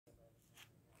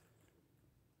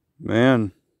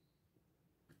Man,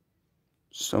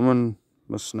 someone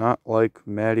must not like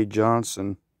Maddie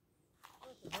Johnson.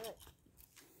 What the heck?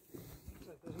 Looks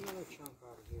like there's another chunk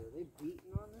out of here. Are they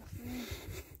beating on this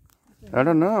thing? I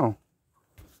don't know.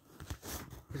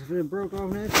 Because if it broke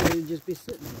off naturally, it'd just be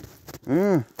sitting here.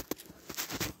 Yeah.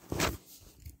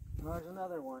 Oh, there's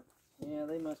another one. Yeah,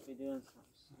 they must be doing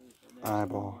something stupid.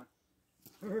 Eyeball.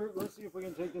 Let's see if we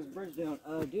can take this bridge down.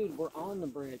 Dude, we're on the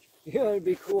bridge. Yeah, it'd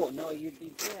be cool. No, you'd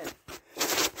be dead.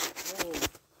 Oh.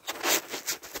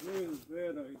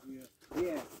 Bad idea.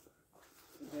 Yeah.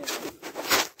 Bad.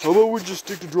 How about we just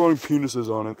stick to drawing penises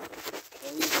on it?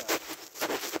 There you go.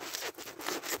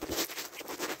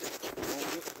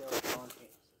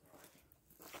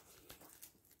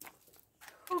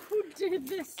 Who did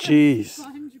this? Jeez.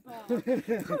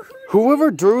 SpongeBob.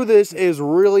 Whoever drew this is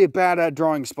really bad at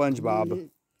drawing SpongeBob.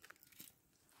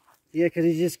 Yeah, because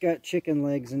he's just got chicken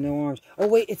legs and no arms. Oh,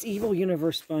 wait, it's Evil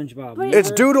Universe SpongeBob. But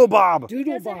It's Doodle Bob.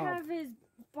 Doodle Doesn't Bob. have his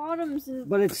bottoms and...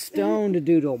 But it's stoned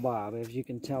Doodle Bob, as you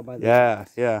can tell by the... Yeah,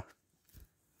 yeah.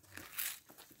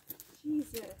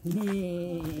 Jesus.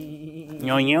 Yoing,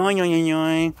 yoing, yoing,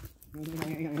 yoing.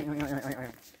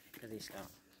 Because he's stoned.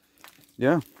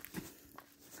 Yeah.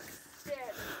 Dead.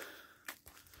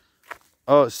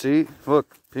 Oh, see?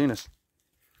 Look, penis.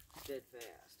 Dead fast.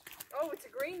 Oh, it's a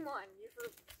green one. You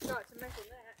forgot to mention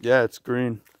that. Yeah, it's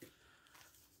green.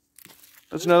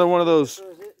 That's another one of those. So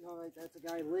is it? No, like, that's a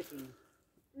guy licking.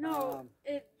 No,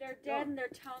 they're dead and their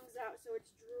tongue's out, so it's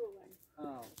drooling.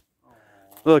 Oh.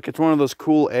 Look, it's one of those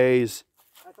cool A's.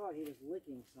 I thought he was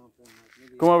licking something. Like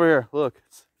maybe Come over here. Look,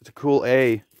 it's a cool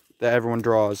A that everyone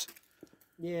draws.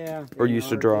 Yeah. Or used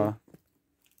to draw.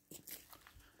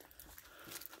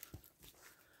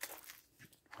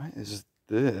 What is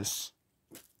this?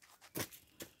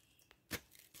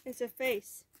 It's a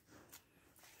face.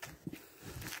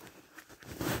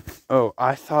 Oh,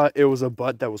 I thought it was a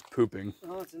butt that was pooping.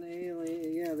 Oh, it's an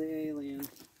alien. Yeah, the alien.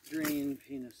 Green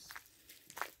penis.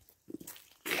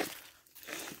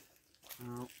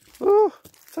 Oh. Oh,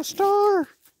 it's a star.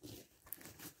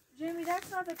 Jamie, that's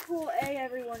not the cool A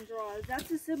everyone draws. That's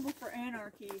a symbol for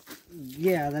anarchy.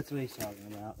 Yeah, that's what he's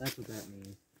talking about. That's what that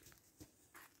means.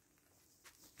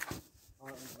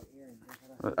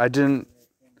 I didn't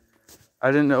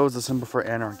know it was a symbol for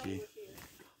anarchy.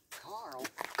 Carl?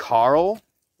 Carl?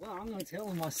 Well, I'm going to tell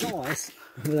him I saw us.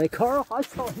 Like, Carl, I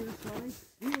saw him this morning.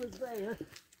 He was there.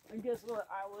 And guess what?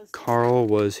 I was... Carl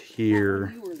was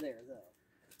here. You were there,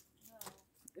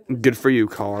 though. Good for you,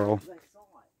 Carl. I saw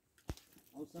it.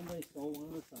 Oh, somebody stole one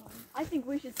of the signs. I think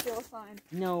we should steal a sign.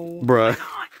 No. Bruh.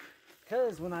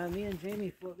 Because when me and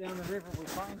Jamie float down the river, we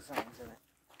find signs in it.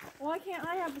 Why can't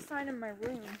I have a sign in my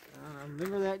room?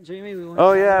 Remember that, Jamie? We went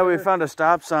Oh, down yeah, the we river? found a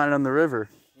stop sign on the river.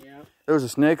 Yeah. There was a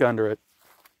snake under it.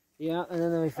 Yeah, and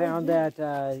then we found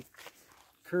that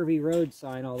Kirby Road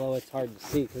sign, although it's hard to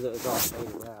see because it was all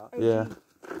faded out. OG. Yeah.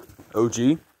 OG?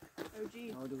 OG.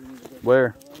 Oh, do we need to get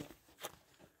Where?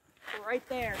 Right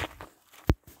there.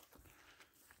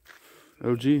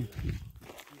 OG. Yeah,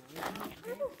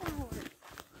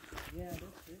 that's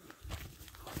good.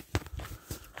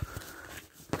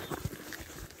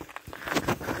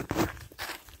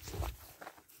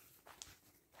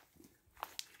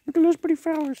 Look at those pretty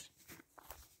flowers.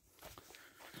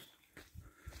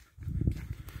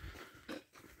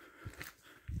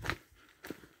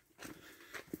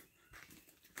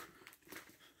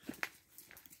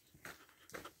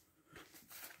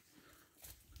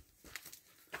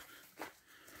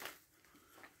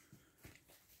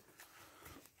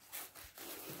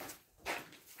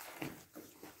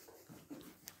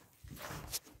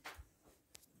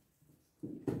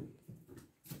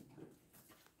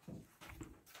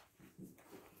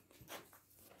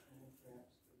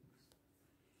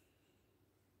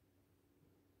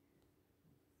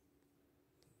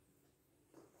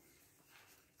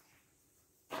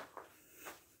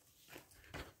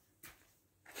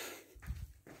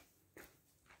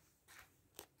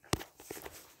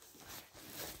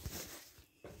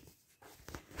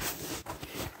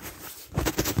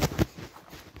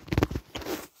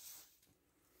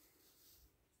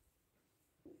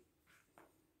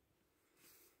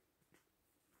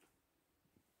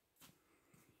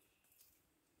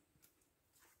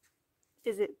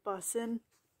 Is it bussin'?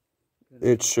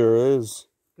 It sure is.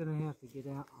 Gonna have to get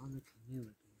out on the canoe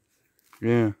again.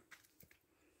 Yeah.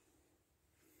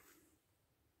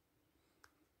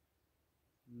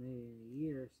 Maybe in a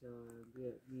year or so, I'll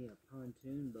get me a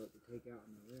pontoon boat to take out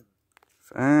in the river.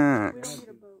 We Facts. don't need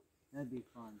a boat. That'd be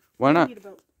fun. Why We not? need a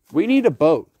boat. We need a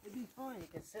boat. It'd be fun. You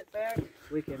can sit back.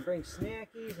 We can bring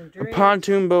snackies and A drinks.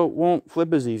 pontoon boat won't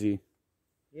flip as easy.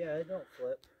 Yeah, it don't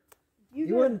flip.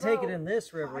 You wouldn't take it in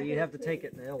this river. You'd have to take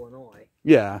it in Illinois.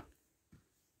 Yeah.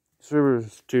 This river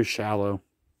is too shallow.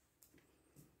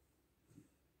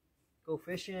 Go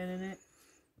fishing in it.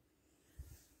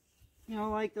 You know,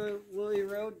 like the Willie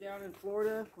Road down in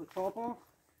Florida with Pawpaw?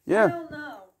 Yeah. Hell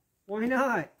no. Why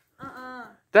not?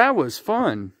 That was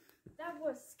fun. That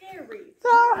was scary.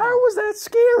 How was that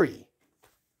scary?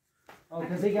 Oh,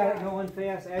 because he got it going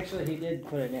fast. Actually, he did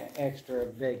put an extra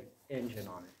big engine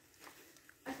on it.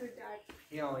 I could die.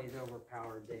 He always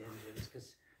overpowered the engines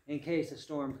because in case a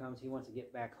storm comes, he wants to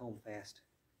get back home fast.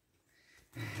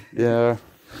 Yeah.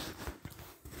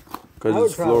 I Because would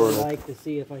it's probably Florida. like to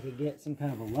see if I could get some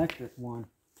kind of electric one.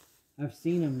 I've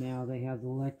seen them now. They have the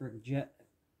electric jet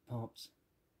pumps.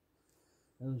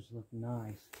 Those look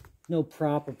nice. No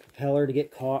prop or propeller to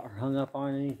get caught or hung up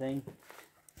on anything.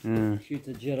 Shoots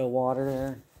a jet of water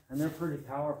there. And they're pretty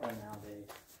powerful nowadays.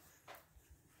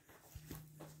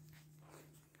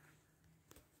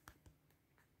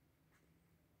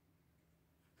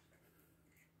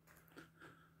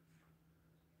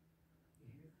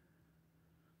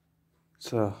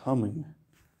 It's a humming.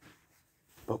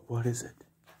 But what is it?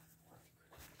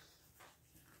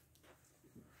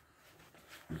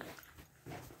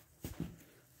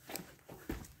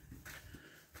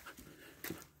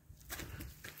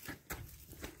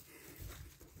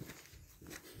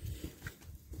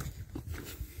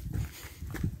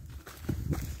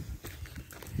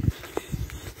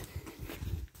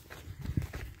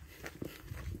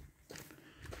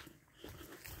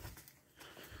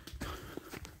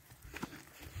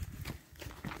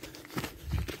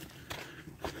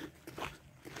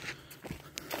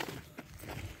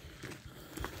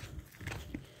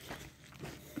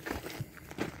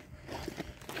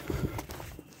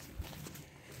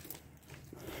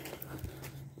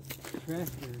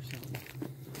 Traffic or something.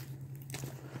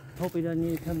 Hope he doesn't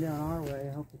need to come down our way.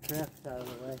 I hope the traffic's out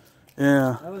of the way.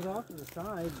 Yeah. I was off to the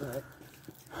side, but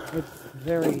it's a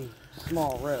very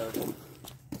small road. I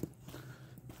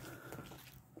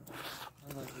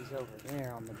don't know if he's over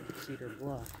there on the Cedar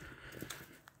Bluff.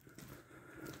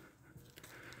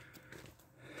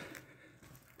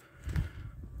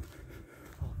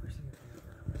 Oh, we're seeing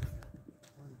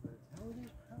how are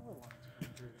these power lines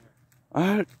coming through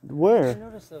there? Where? I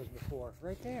noticed those before.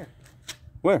 Right there.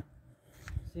 Where?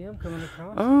 See them coming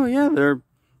across? Oh, yeah, How did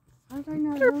I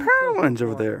not there are notice power those lines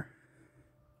over before? there.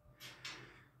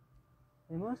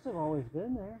 They must have always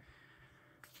been there.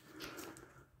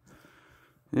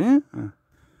 Yeah.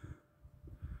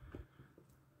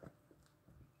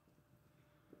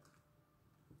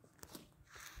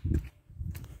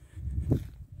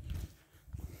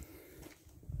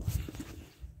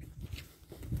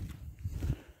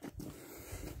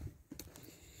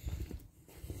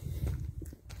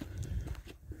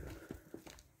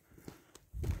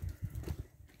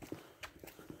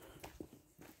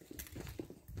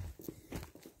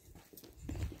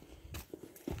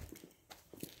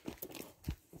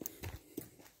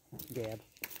 Gab.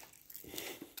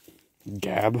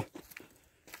 Gab.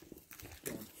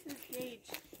 This is Gage.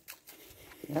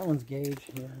 That one's Gage,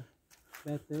 yeah.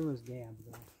 Bet there was Gab,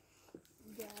 though.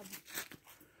 Gab.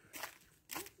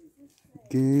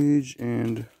 Gage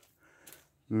and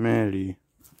Maddie.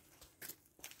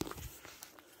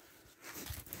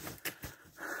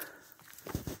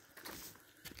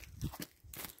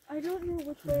 I don't know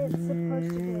which way it's supposed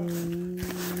to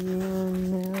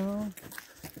go.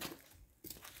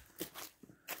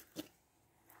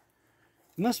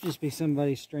 Must just be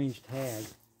somebody's strange tag.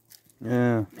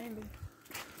 Yeah. Maybe.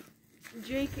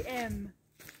 Jake M.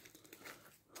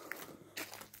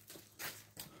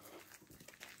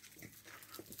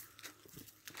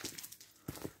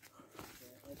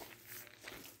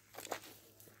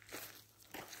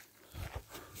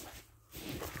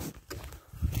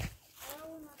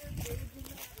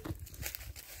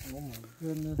 Oh my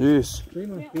goodness. Yes. They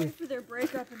must Can't be. wait for their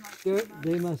breakup in like 2 months.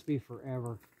 They must be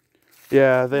forever.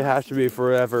 Yeah, they have to be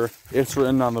forever. It's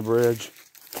written on the bridge.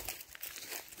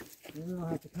 Then they'll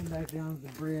have to come back down to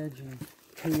the bridge and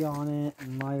pee on it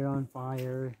and light it on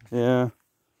fire. Yeah.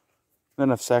 Then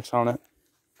have sex on it.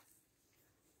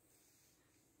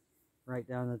 Write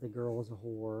down that the girl was a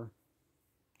whore.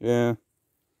 Yeah.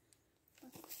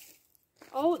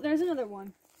 Oh, there's another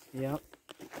one. Yep.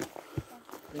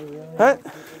 They really Hey. have to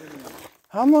put it in there.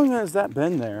 How long has that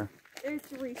been there?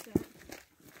 It's recent.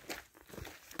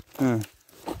 Yeah,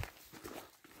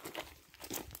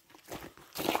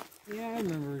 I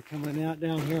remember coming out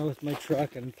down here with my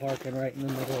truck and parking right in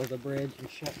the middle of the bridge and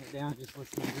shutting it down, just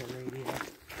listening to the radio.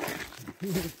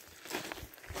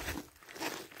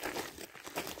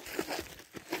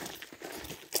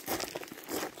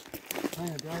 kind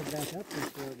of drive back up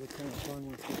this road was kind of fun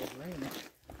once it was raining.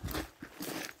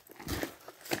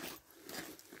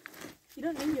 You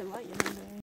don't need your light, you know.